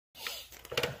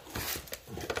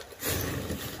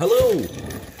Hello,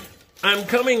 I'm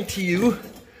coming to you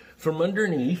from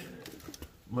underneath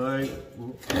my,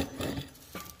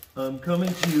 I'm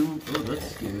coming to you, oh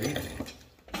that's scary.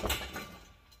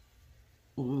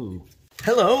 Ooh.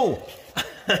 Hello,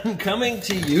 I'm coming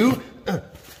to you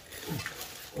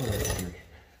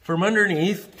from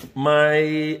underneath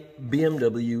my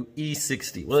BMW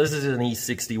E60. Well, this is an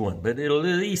E61, but it'll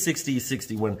be E60,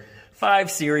 E61, 5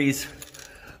 Series.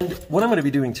 And what I'm going to be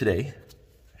doing today,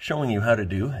 showing you how to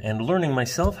do and learning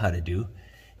myself how to do,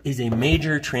 is a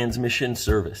major transmission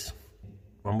service.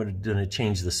 I'm going to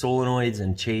change the solenoids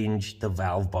and change the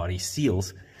valve body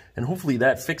seals, and hopefully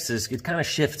that fixes, it kind of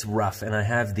shifts rough, and I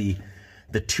have the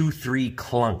 2-3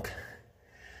 clunk.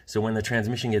 So when the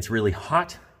transmission gets really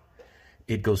hot,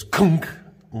 it goes kunk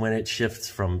when it shifts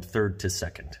from third to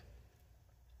second.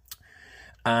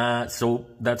 So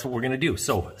that's what we're going to do.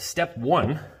 So step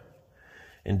 1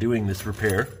 in doing this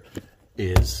repair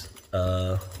is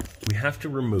we have to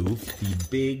remove the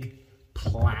big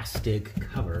plastic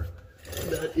cover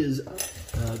that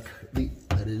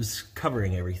is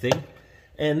covering everything,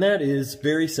 and that is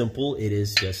very simple. It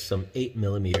is just some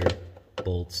 8mm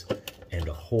bolts and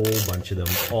a whole bunch of them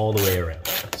all the way around.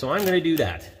 So I'm going to do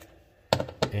that,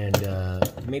 and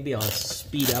maybe I'll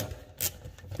speed up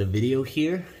the video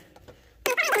here.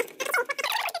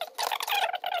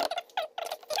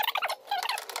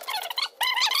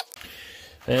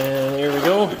 And there we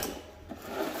go.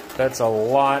 That's a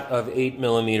lot of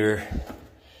 8mm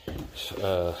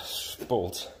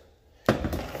bolts.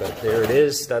 But there it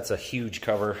is. That's a huge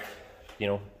cover. You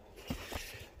know,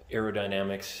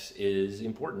 aerodynamics is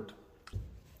important.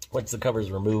 Once the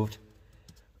cover's removed,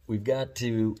 we've got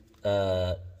to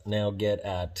now get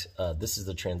at, this is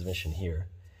the transmission here.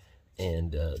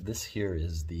 And this here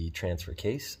is the transfer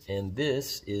case. And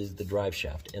this is the drive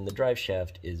shaft. And the drive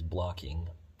shaft is blocking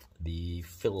the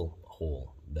fill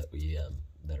hole that we're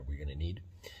going to need.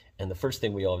 And the first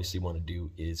thing we obviously want to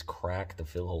do is crack the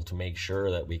fill hole to make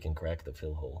sure that we can crack the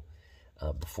fill hole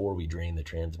before we drain the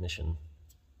transmission,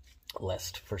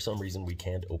 lest for some reason we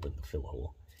can't open the fill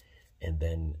hole, and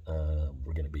then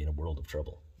we're going to be in a world of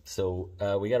trouble. So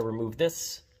we got to remove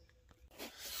this.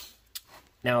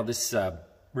 Now this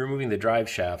removing the drive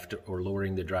shaft or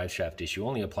lowering the drive shaft issue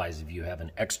only applies if you have an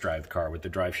X-drive car with the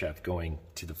drive shaft going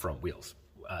to the front wheels.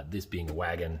 This being a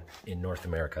wagon in North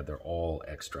America, they're all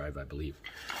X-drive, I believe.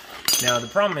 Now, the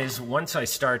problem is, once I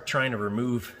start trying to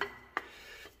remove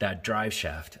that drive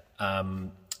shaft,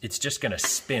 it's just going to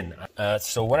spin.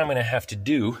 So what I'm going to have to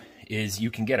do is, you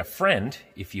can get a friend,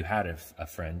 if you had a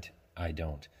friend, I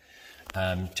don't,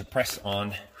 to press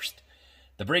on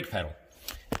the brake pedal.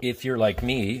 If you're like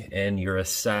me, and you're a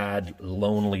sad,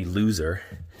 lonely loser,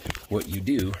 what you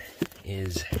do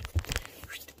is,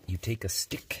 you take a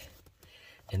stick,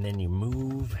 and then you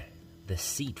move the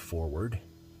seat forward.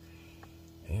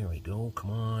 There we go,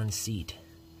 come on, seat.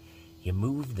 You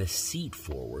move the seat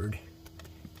forward,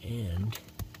 and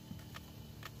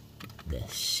the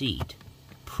seat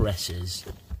presses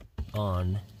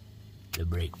on the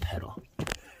brake pedal.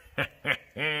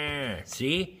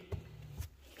 See?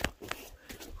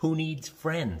 Who needs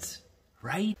friends,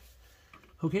 right?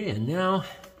 Okay, and now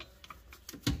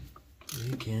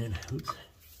we can, oops,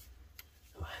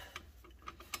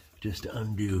 just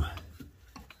undo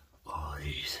all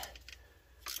these.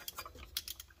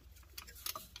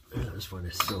 This one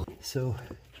is so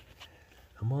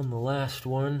I'm on the last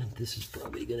one. This is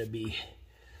probably gonna be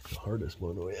the hardest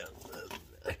one. Oh yeah,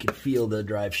 I can feel the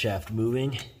drive shaft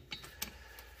moving.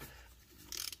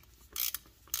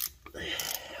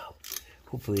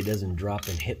 Hopefully it doesn't drop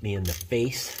and hit me in the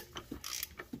face.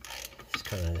 It's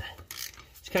kind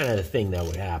of the thing that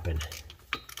would happen.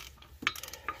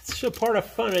 So part of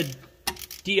fun of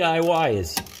DIY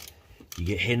is you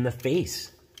get hit in the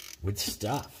face with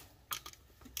stuff.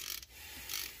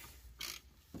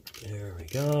 There we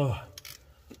go.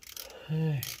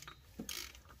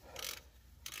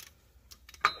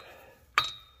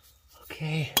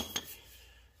 Okay.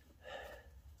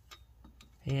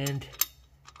 And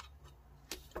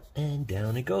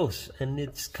down it goes. And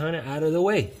it's kind of out of the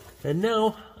way. And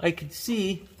now I can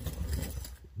see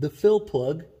the fill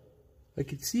plug. I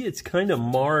can see it's kind of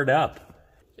marred up.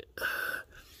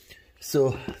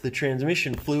 So the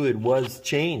transmission fluid was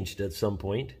changed at some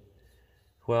point.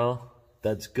 Well,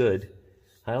 that's good.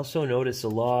 I also notice a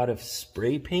lot of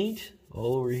spray paint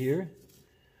all over here.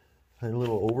 A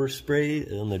little overspray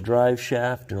on the drive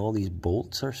shaft, and all these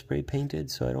bolts are spray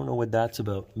painted, so I don't know what that's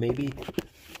about. Maybe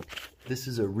this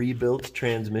is a rebuilt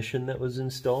transmission that was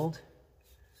installed.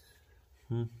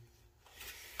 If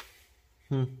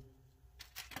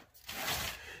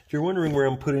you're wondering where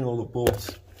I'm putting all the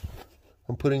bolts,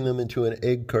 I'm putting them into an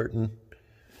egg carton.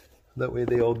 That way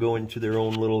they all go into their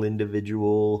own little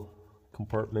individual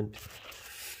compartment.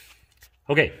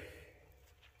 Okay,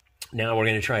 now we're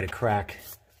going to try to crack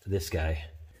this guy.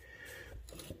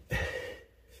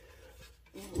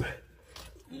 Okay,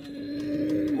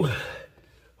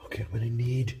 I'm going to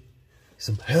need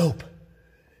some help.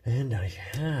 And I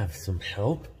have some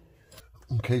help.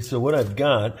 Okay, so what I've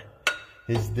got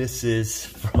is this is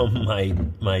from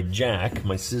my jack,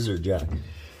 my scissor jack.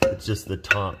 It's just the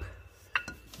top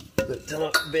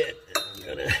bit.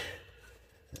 I'm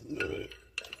gonna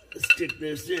stick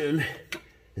this in,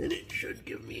 and it should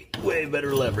give me way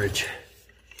better leverage.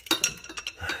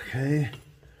 Okay.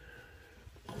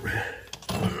 Okay,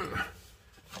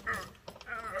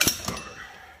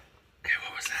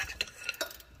 what was that?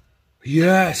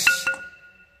 Yes!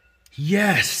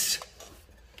 Yes!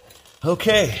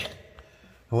 Okay.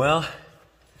 Well,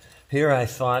 here I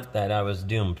thought that I was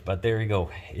doomed, but there you go.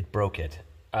 It broke it.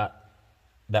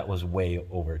 That was way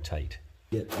over tight.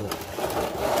 Get the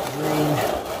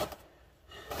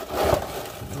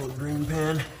green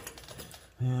pan,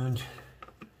 and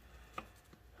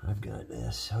I've got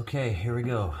this. Okay, here we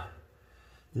go.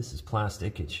 This is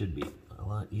plastic. It should be a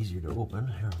lot easier to open.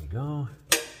 Here we go.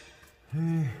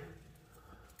 Hey.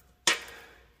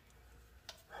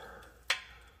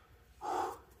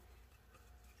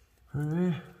 All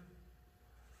right.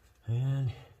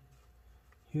 And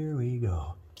here we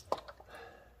go.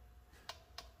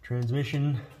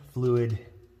 Transmission fluid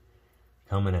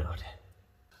coming out.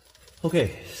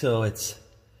 Okay, so it's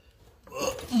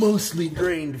mostly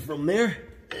drained from there,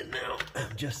 and now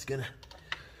I'm just gonna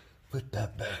put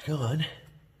that back on.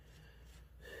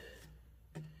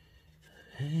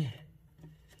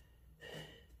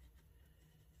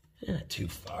 Not too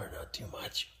far, not too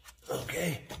much.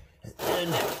 Okay, and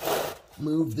then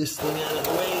move this thing out of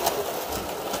the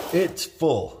way. It's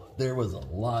full. There was a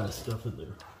lot of stuff in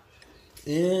there.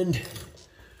 And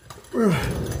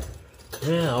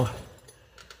now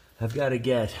I've got to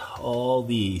get all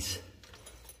these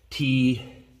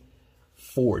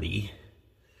T40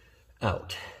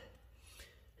 out.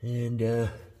 And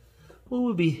what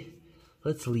would be,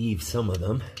 let's leave some of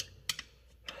them.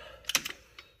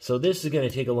 So this is going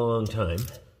to take a long time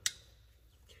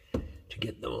to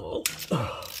get them all.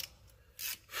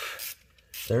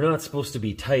 They're not supposed to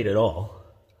be tight at all.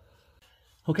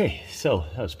 Okay, so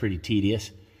that was pretty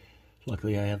tedious.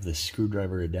 Luckily I have the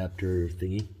screwdriver adapter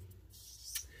thingy.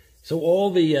 So all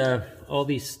these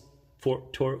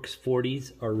Torx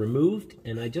 40s are removed,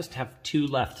 and I just have two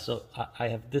left. So I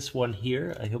have this one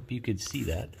here. I hope you could see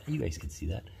that. You guys can see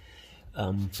that.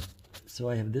 So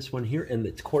I have this one here, and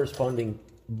its corresponding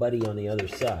buddy on the other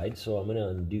side. So I'm going to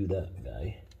undo that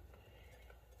guy.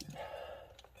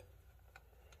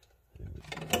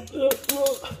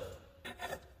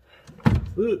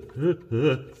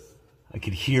 I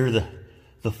could hear the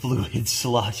fluid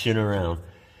sloshing around.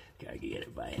 Gotta get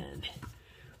it by hand.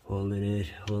 Holding it.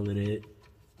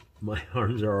 My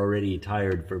arms are already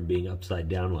tired from being upside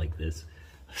down like this.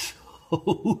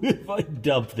 So if I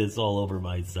dump this all over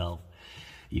myself,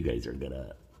 you guys are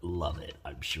gonna love it,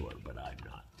 I'm sure, but I'm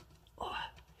not. Oh,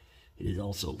 it is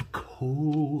also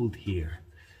cold here.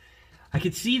 I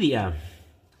can see the end.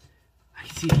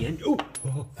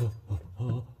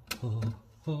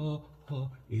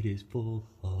 It is full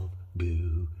of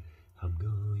goo. I'm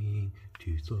going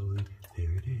too slowly.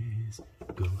 There it is.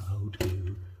 Go out,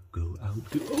 goo. Go out,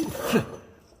 goo. Oh!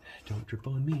 Don't trip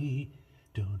on me.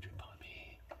 Don't trip on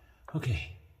me.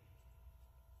 Okay.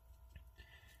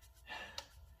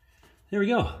 There we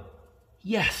go.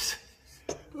 Yes.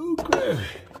 Okay.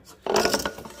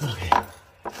 Okay.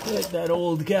 Get that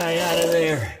old guy out of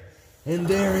there. And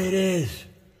there it is.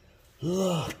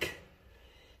 Look.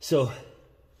 So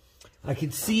I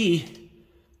can see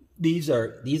these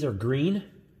are green,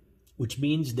 which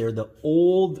means they're the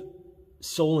old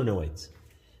solenoids.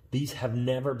 These have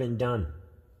never been done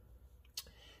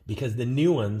because the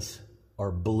new ones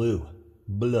are blue.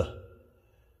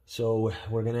 So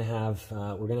we're gonna have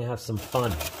some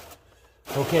fun.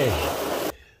 Okay,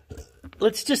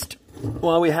 let's just,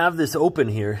 while we have this open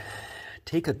here,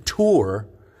 take a tour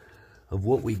of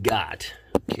what we got.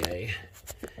 Okay.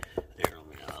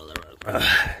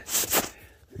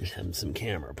 Just having some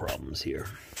camera problems here.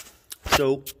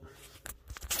 So,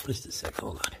 just a sec,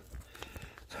 hold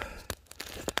on.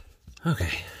 Okay,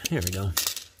 here we go.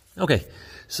 Okay,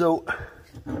 so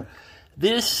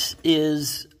this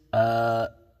is the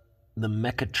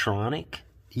Mechatronic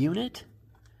unit.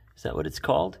 Is that what it's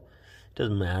called?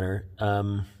 Doesn't matter.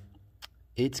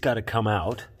 It's got to come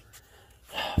out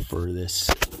for this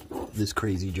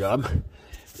crazy job.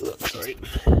 Oops, sorry.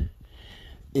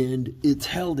 And it's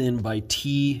held in by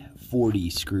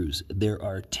T40 screws. There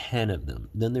are 10 of them.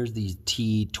 Then there's these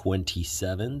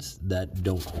T27s that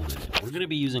don't hold it in. We're going to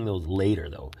be using those later,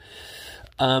 though.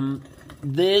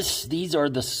 These are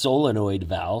the solenoid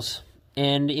valves.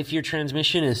 And if your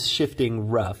transmission is shifting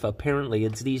rough, apparently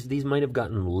it's these might have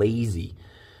gotten lazy.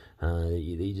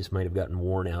 They just might have gotten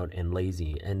worn out and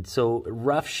lazy. And so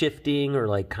rough shifting, or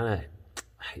like kind of,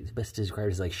 it's best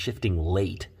described as like shifting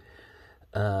late,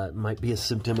 might be a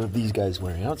symptom of these guys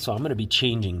wearing out. So I'm going to be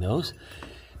changing those.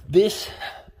 This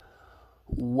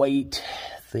white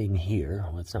thing here,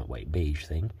 well, it's not white, beige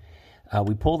thing.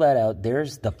 We pull that out.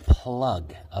 There's the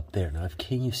plug up there. Now,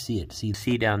 can you see it?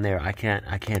 See down there? I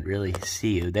can't really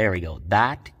see you. There we go.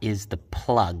 That is the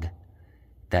plug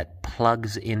that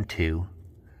plugs into,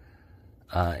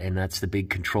 and that's the big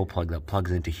control plug that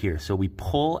plugs into here. So we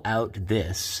pull out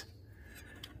this,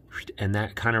 and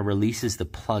that kind of releases the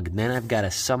plug. Then I've got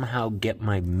to somehow get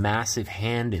my massive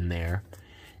hand in there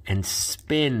and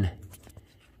spin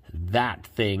that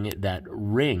thing, that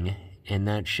ring, and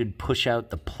that should push out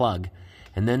the plug.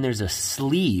 And then there's a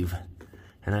sleeve,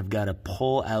 and I've got to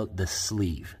pull out the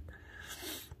sleeve.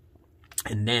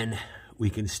 And then we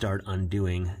can start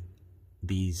undoing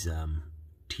these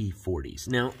T40s.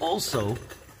 Now also,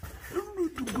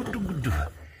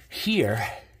 here,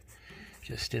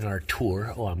 just in our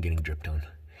tour, oh, I'm getting dripped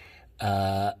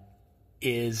on,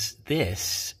 is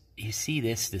this. You see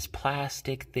this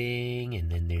plastic thing,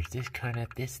 and then there's this kind of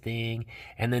this thing,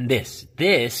 and then this.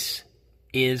 This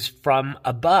is from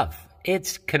above.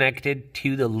 It's connected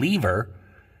to the lever,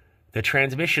 the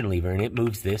transmission lever, and it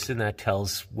moves this, and that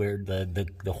tells where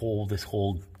this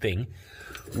whole thing,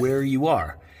 where you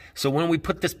are. So when we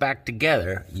put this back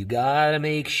together, you gotta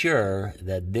make sure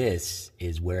that this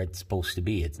is where it's supposed to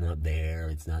be. It's not there,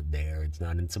 it's not there, it's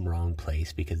not in some wrong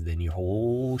place, because then your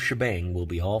whole shebang will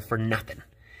be all for nothing.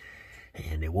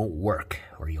 And it won't work,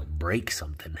 or you'll break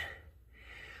something.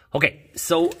 Okay,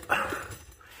 so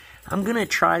I'm gonna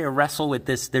try to wrestle with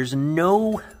this. There's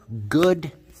no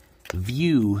good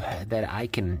view that I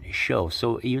can show,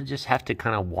 so you'll just have to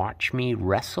kind of watch me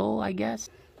wrestle, I guess.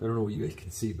 I don't know what you guys can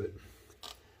see, but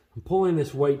I'm pulling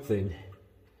this white thing,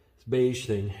 this beige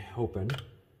thing, open.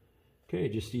 Okay,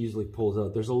 it just easily pulls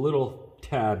out. There's a little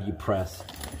tab you press.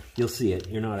 You'll see it.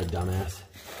 You're not a dumbass.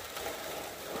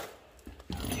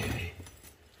 Okay.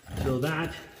 So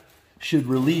that should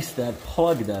release that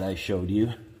plug that I showed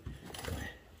you.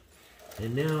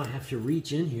 And now I have to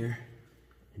reach in here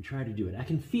and try to do it. I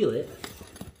can feel it.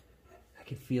 I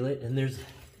can feel it. And there's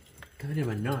kind of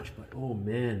a notch, but oh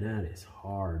man, that is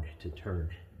hard to turn.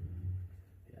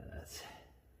 Yeah, that's...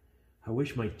 I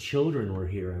wish my children were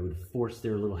here. I would force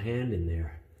their little hand in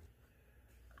there.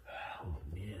 Oh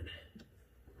man,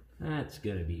 that's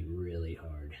gonna be really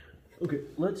hard. Okay,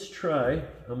 let's try.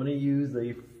 I'm gonna use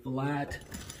a flat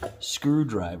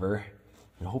screwdriver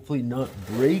and hopefully not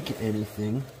break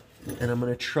anything. And I'm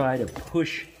gonna try to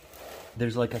push.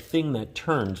 There's like a thing that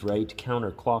turns, right,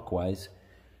 counterclockwise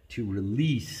to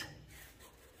release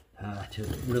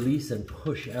and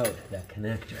push out that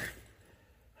connector.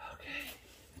 Okay,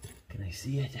 can I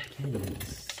see it? I can't even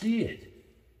see it.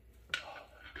 Oh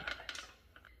my God.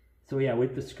 So yeah,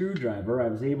 with the screwdriver, I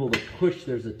was able to push.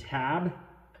 There's a tab.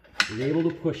 I was able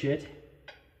to push it.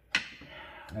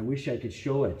 I wish I could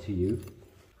show it to you.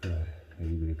 Are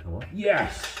you gonna come up?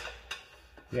 Yes.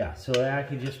 Yeah, so I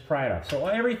could just pry it off. So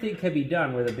everything can be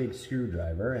done with a big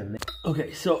screwdriver. And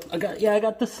okay, so I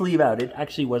got the sleeve out. It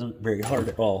actually wasn't very hard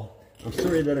at all. I'm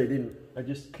sorry that I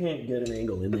just can't get an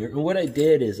angle in there. And what I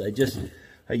did is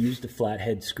I used a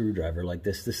flathead screwdriver like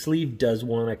this. The sleeve does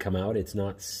want to come out. It's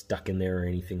not stuck in there or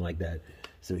anything like that.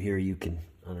 So here you can,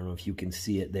 I don't know if you can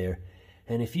see it there.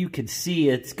 And if you could see,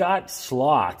 it's got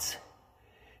slots.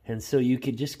 And so you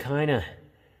could just kind of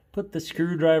put the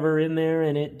screwdriver in there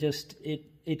and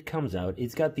it comes out.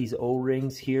 It's got these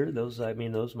O-rings here. Those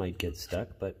might get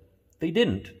stuck, but they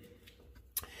didn't.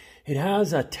 It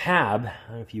has a tab. I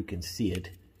don't know if you can see it.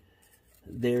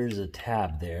 There's a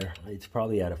tab there. It's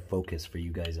probably out of focus for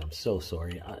you guys. I'm so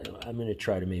sorry. I'm going to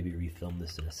try to maybe refilm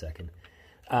this in a second.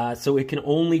 So it can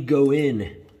only go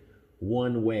in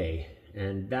one way.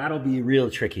 And that'll be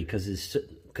real tricky because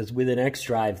with an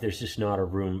X-Drive, there's just not a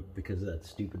room because of that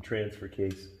stupid transfer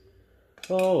case.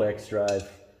 Oh, X-Drive.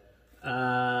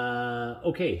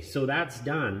 Okay, so that's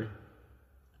done.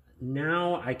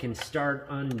 Now I can start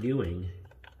undoing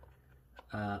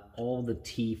all the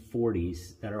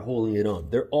T40s that are holding it on.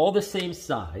 They're all the same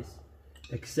size,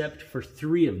 except for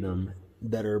 3 of them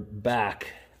that are back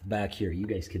here. You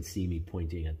guys can see me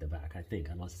pointing at the back, I think,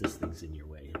 unless this thing's in your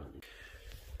way.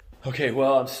 Okay,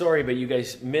 well, I'm sorry, but you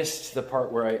guys missed the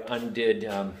part where I undid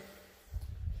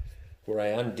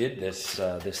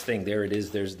this thing. There it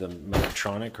is. There's the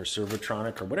Mechatronic or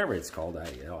Servotronic or whatever it's called.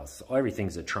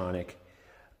 Everything's a tronic.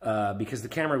 Because the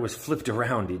camera was flipped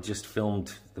around, it just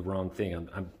filmed the wrong thing.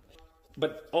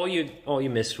 But all you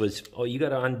missed was, all you got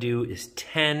to undo is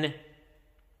 10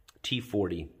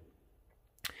 T40.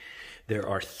 There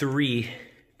are 3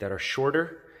 that are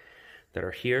shorter, that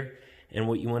are here. And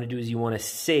what you want to do is you want to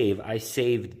save. I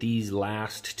saved these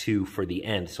last 2 for the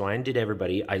end. So I undid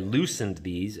everybody. I loosened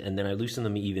these, and then I loosened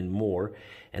them even more.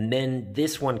 And then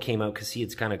this one came out, because see,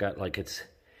 it's kind of got like it's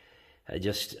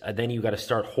then you got to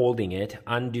start holding it.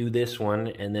 Undo this one,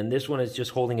 and then this one is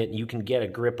just holding it. And you can get a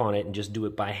grip on it and just do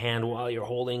it by hand while you're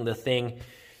holding the thing.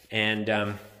 And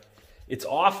it's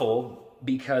awful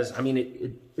because, I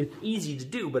mean, it's easy to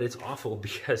do, but it's awful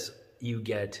because you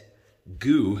get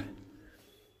goo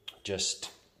just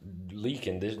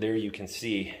leaking. There you can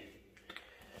see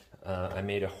I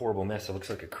made a horrible mess. It looks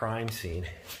like a crime scene,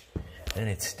 and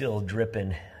it's still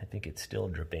dripping. I think it's still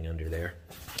dripping under there.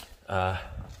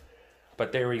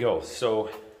 But there we go.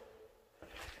 So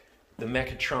the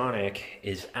Mechatronic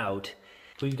is out.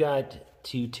 We've got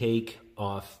to take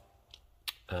off,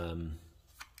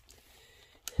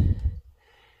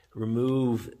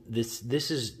 remove this.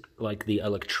 This is like the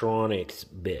electronics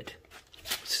bit.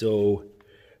 So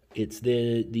it's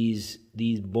these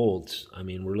bolts. I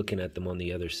mean, we're looking at them on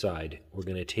the other side. We're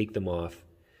going to take them off.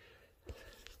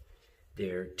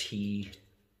 They're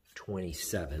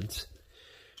T27s.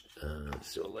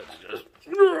 So let's just...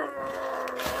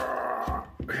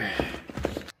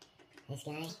 This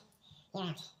guy, you're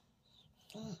out.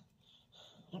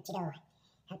 Out you go,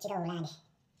 lad.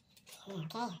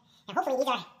 Okay. Now hopefully these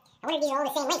are, I wonder if these are all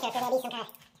the same length, or if there's going to be some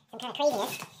kind of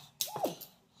craziness.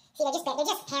 See, they're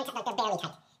just hands, like they're barely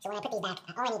tight. So when I put these back,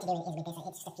 all I need to do is with this,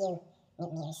 it's just a few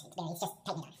meters. It's just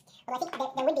tightening it on. Well, I think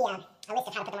there would be a list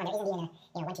of how to put them on. There isn't even a,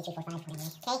 1, 2, 3, 4, 5, whatever.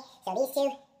 Okay, so these 2,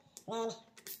 then...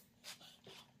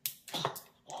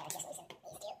 just loosen these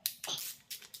 2.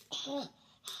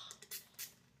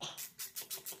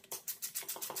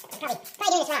 I'm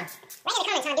probably doing this wrong. Write in the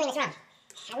comments how I'm doing this wrong.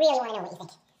 I really want to know what you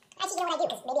think. Actually, you know what I do,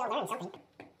 because maybe I'll learn something.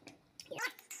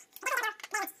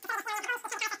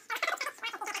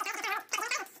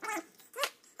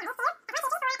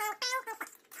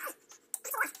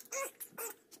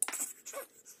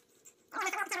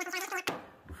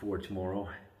 Before tomorrow,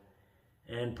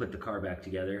 and put the car back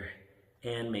together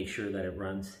and make sure that it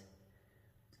runs.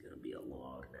 It's gonna be a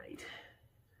long night.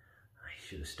 I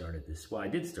should have started this. Well, I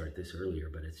did start this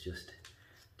earlier, but it's just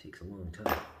takes a long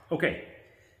time. Okay,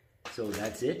 so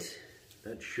that's it.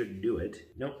 That should do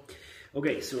it. Nope.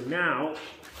 Okay, so now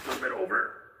flip it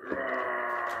over,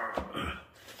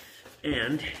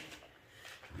 and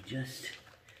we just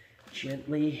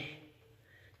gently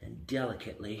and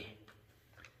delicately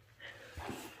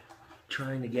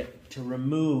trying to get to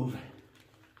remove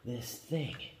this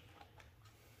thing.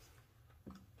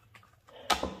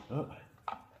 Oh,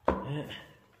 okay,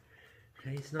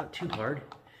 it's not too hard.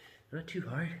 Not too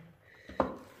hard.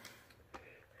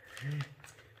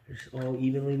 Just all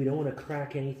evenly. We don't want to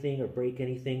crack anything or break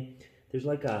anything. There's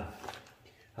like a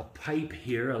pipe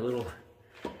here, a little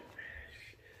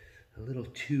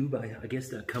tube. I guess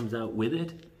that comes out with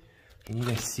it. Can you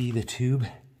guys see the tube?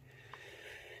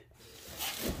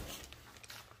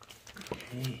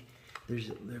 Okay, there's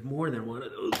more than one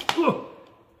of those. Oh!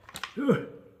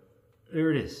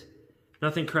 There it is.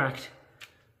 Nothing cracked,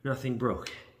 nothing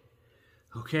broke.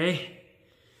 Okay,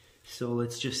 so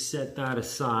let's just set that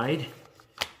aside.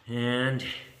 And you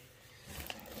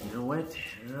know what?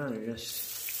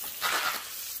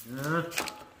 Just a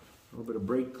little bit of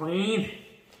brake clean.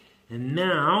 And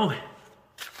now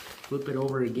flip it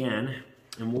over again.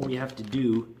 And what we have to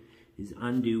do is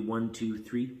undo 1, 2,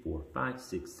 3, 4, 5,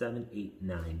 6, 7, 8,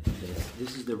 9.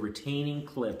 This is the retaining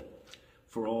clip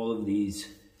for all of these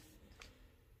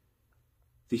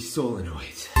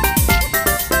solenoids.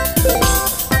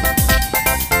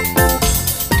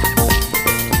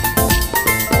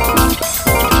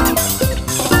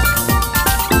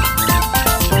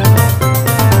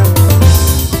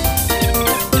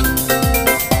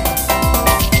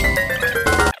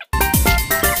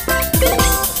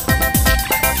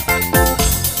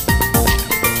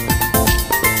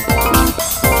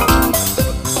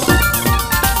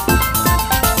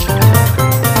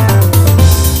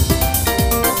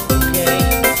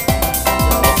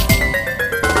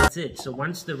 So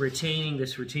once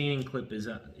this retaining clip is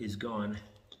gone,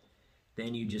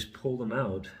 then you just pull them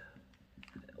out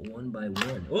one by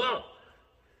one. Whoa!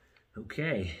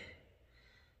 Okay.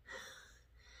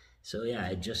 So yeah,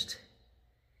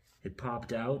 it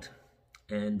popped out,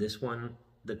 and this one,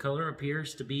 the color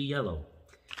appears to be yellow.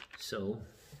 So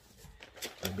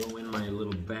I go in my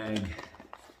little bag.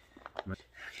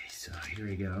 Okay, so here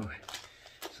we go.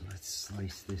 So let's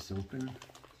slice this open.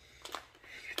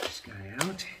 Get this guy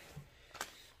out.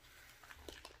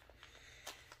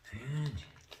 And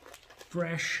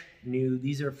fresh, new.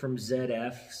 These are from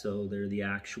ZF, so they're the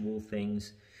actual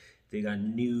things. They got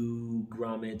new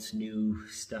grommets, new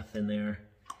stuff in there.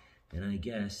 And I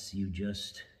guess you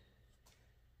just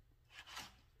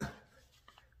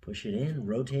push it in,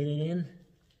 rotate it in.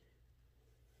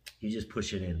 You just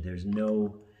push it in. There's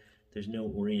no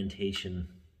orientation.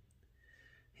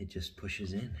 It just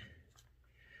pushes in.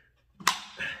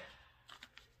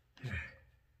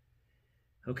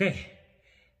 Okay,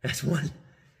 that's one.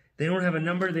 They don't have a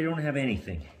number, they don't have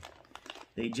anything.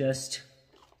 They just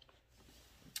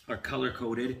are color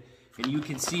coded, and you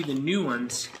can see the new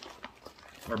ones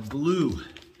are blue.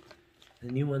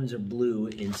 The new ones are blue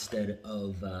instead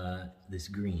of this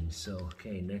green. So,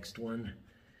 okay, next one.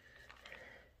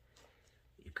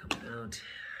 You come out,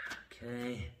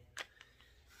 okay.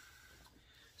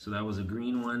 So that was a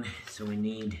green one, so we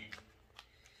need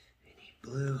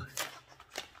blue,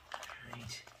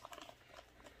 right.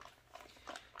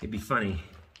 It'd be funny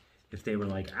if they were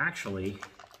like, actually,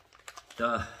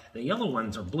 the yellow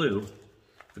ones are blue,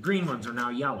 the green ones are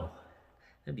now yellow.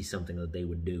 That'd be something that they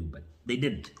would do, but they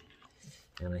didn't.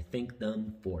 And I thank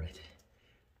them for it.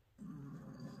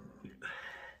 Why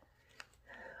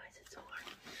is it so hard?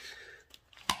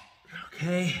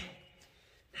 Okay,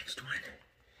 next one.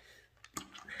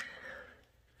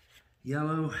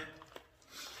 Yellow.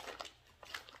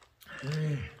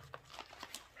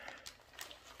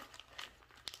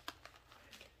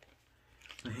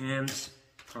 My hands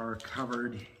are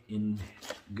covered in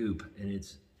goop, and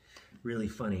it's really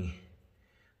funny.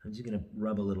 I'm just gonna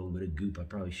rub a little bit of goop. I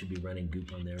probably should be running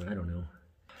goop on there, I don't know.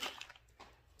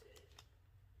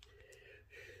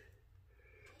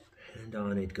 And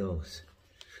on it goes.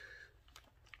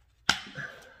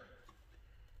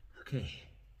 Okay.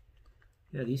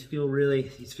 Yeah, these feel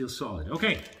solid.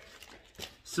 Okay,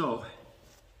 so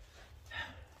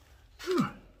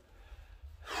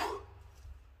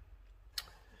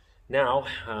now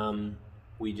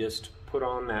we just put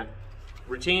on that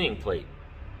retaining plate.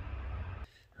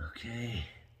 Okay,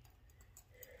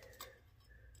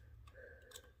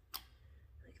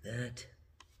 like that.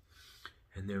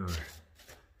 And there are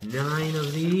 9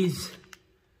 of these.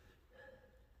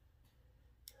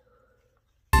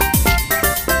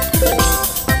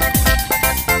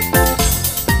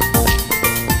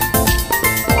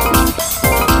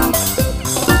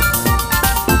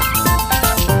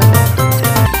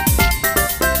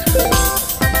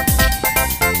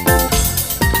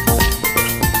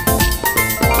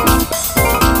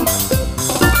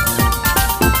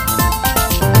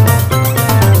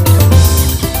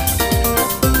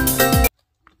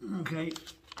 Okay,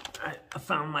 I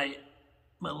found my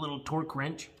little torque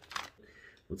wrench.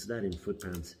 What's that in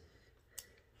foot-pounds?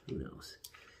 Who knows?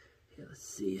 Yeah, let's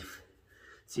see if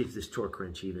this torque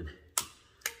wrench even.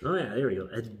 Oh yeah, there we go.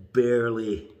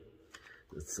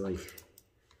 It's like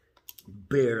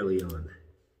barely on.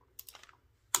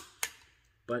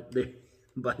 But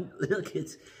look,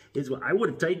 it's I would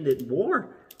have tightened it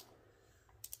more.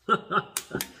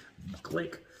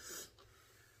 Click.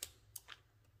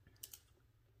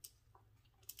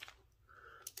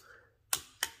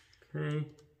 Okay.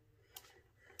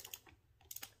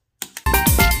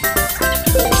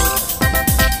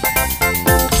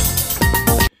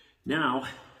 Now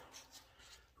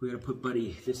we gotta put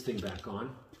this thing back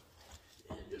on.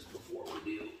 And just before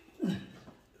we do,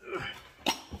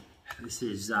 this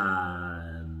is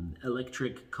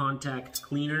electric contact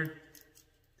cleaner.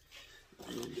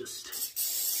 And just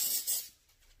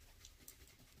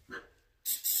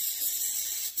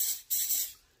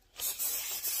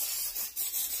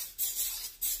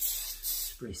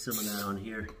spray some of that on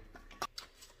here.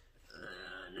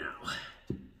 Now,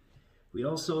 we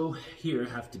also here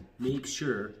have to make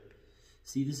sure,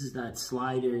 see this is that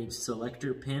slider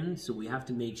selector pin, so we have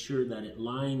to make sure that it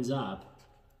lines up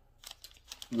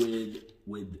with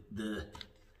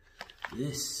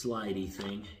this slidey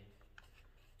thing,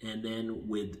 and then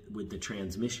with the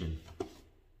transmission.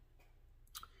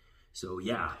 So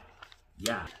yeah.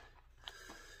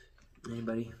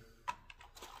 Anybody?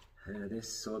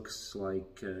 This looks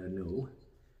like, no.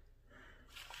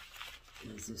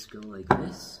 Does this go like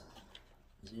this?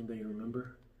 Does anybody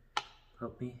remember?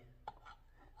 Help me.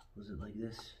 Was it like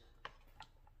this?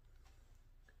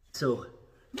 So,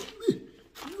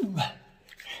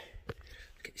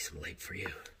 get some light for you.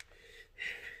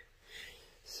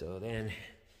 So then,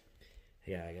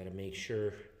 yeah, I gotta make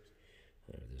sure,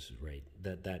 this is right,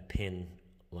 that that pin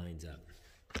lines up.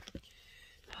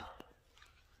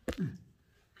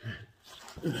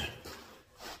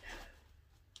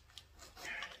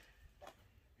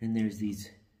 And there's these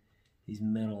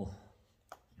metal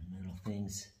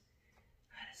things.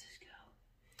 How does this go?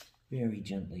 Very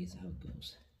gently is how it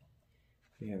goes.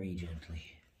 Very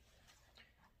gently.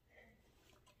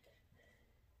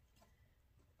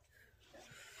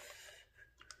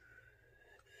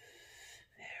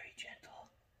 Very gentle.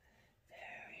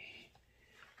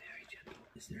 Very gentle.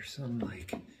 Is there some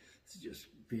like, just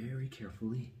very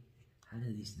carefully? How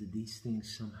did these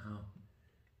things somehow?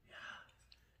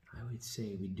 I would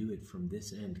say we do it from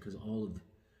this end because all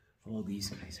these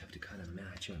guys have to kind of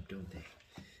match up, don't they?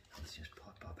 Let's just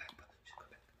pop back. Just go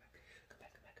back.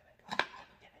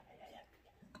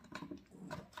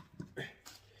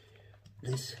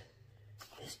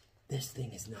 This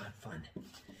thing is not fun.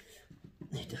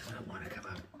 It does not want to come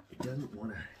out. It doesn't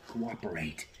want to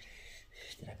cooperate.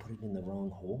 Did I put it in the wrong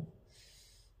hole?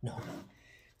 No.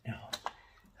 Okay.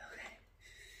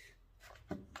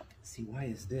 Let's see, why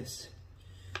is this?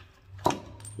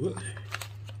 Look,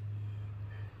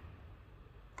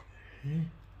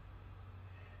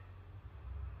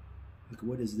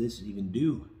 what does this even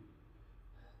do?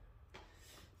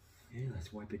 Okay,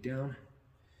 let's wipe it down.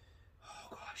 Oh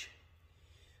gosh.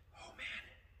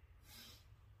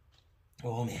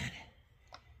 Oh man.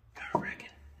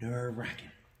 Nerve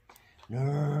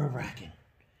wracking.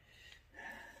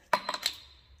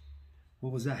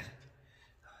 What was that?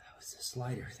 Oh, that was the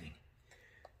slider thing.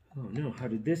 Oh no, how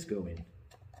did this go in?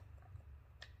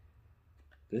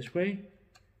 This way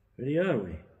or the other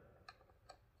way?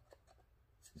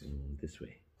 This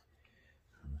way.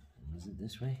 Was it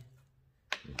this way?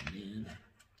 Oh man.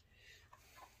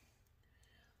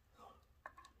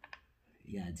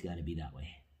 Yeah, it's got to be that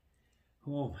way.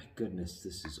 Oh my goodness,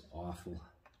 this is awful.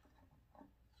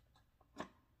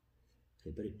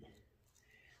 Okay, but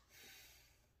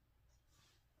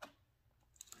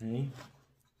okay.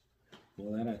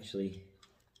 Well,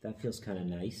 that feels kind of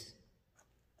nice.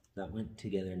 That went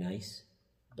together nice.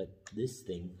 But this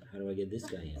thing, how do I get this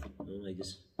guy in? Well, I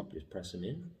just press him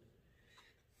in.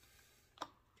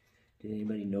 Did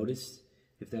anybody notice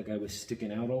if that guy was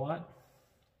sticking out a lot?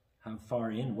 How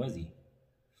far in was he?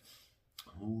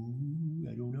 Oh,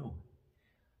 I don't know.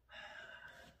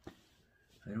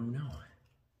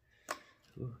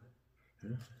 Ooh,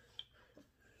 huh?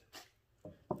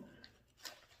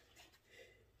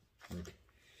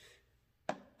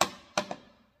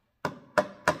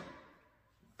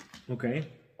 Okay.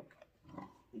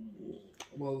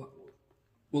 Well,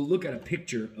 we'll look at a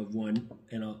picture of one,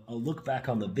 and I'll look back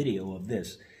on the video of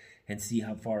this and see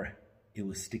how far it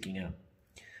was sticking out.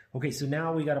 Okay, so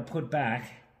now we got to put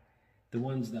back the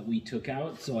ones that we took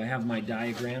out. So I have my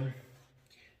diagram.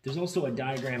 There's also a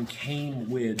diagram came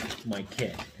with my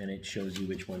kit, and it shows you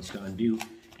which ones to undo.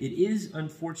 It is,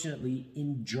 unfortunately,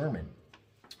 in German.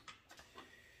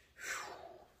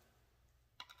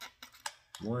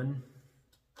 One.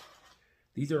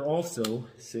 These are also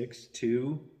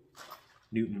 2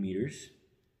 Newton meters.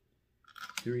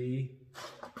 3,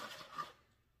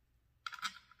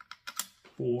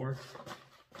 4,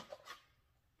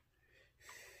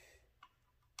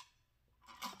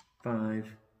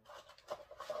 5,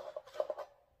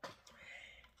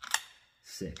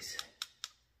 6.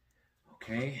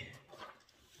 Okay.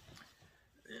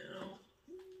 Now,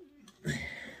 I'll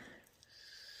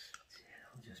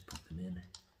just put them in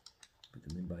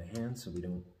by hand so we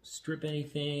don't strip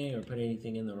anything or put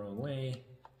anything in the wrong way.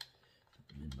 Put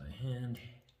them in by hand.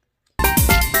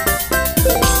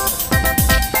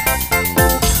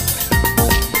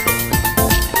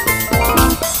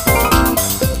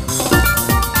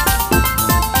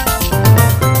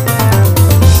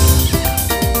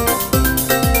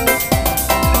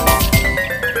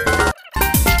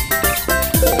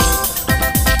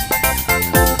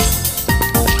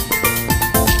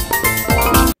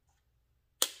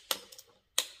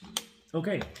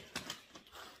 Okay,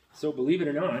 so believe it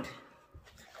or not,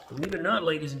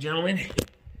 ladies and gentlemen,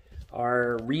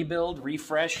 our rebuild,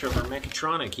 refresh of our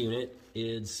Mechatronic unit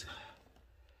is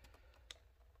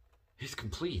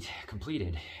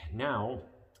completed. Now,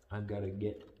 I've got to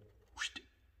get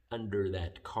under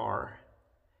that car,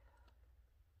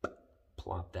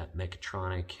 plop that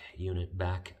Mechatronic unit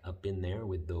back up in there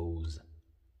with those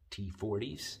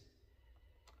T40s,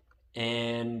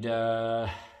 and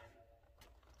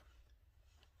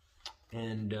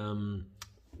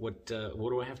what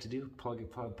do I have to do? Put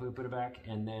it back,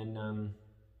 and then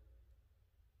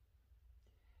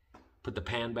put the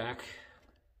pan back,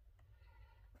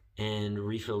 and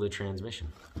refill the transmission.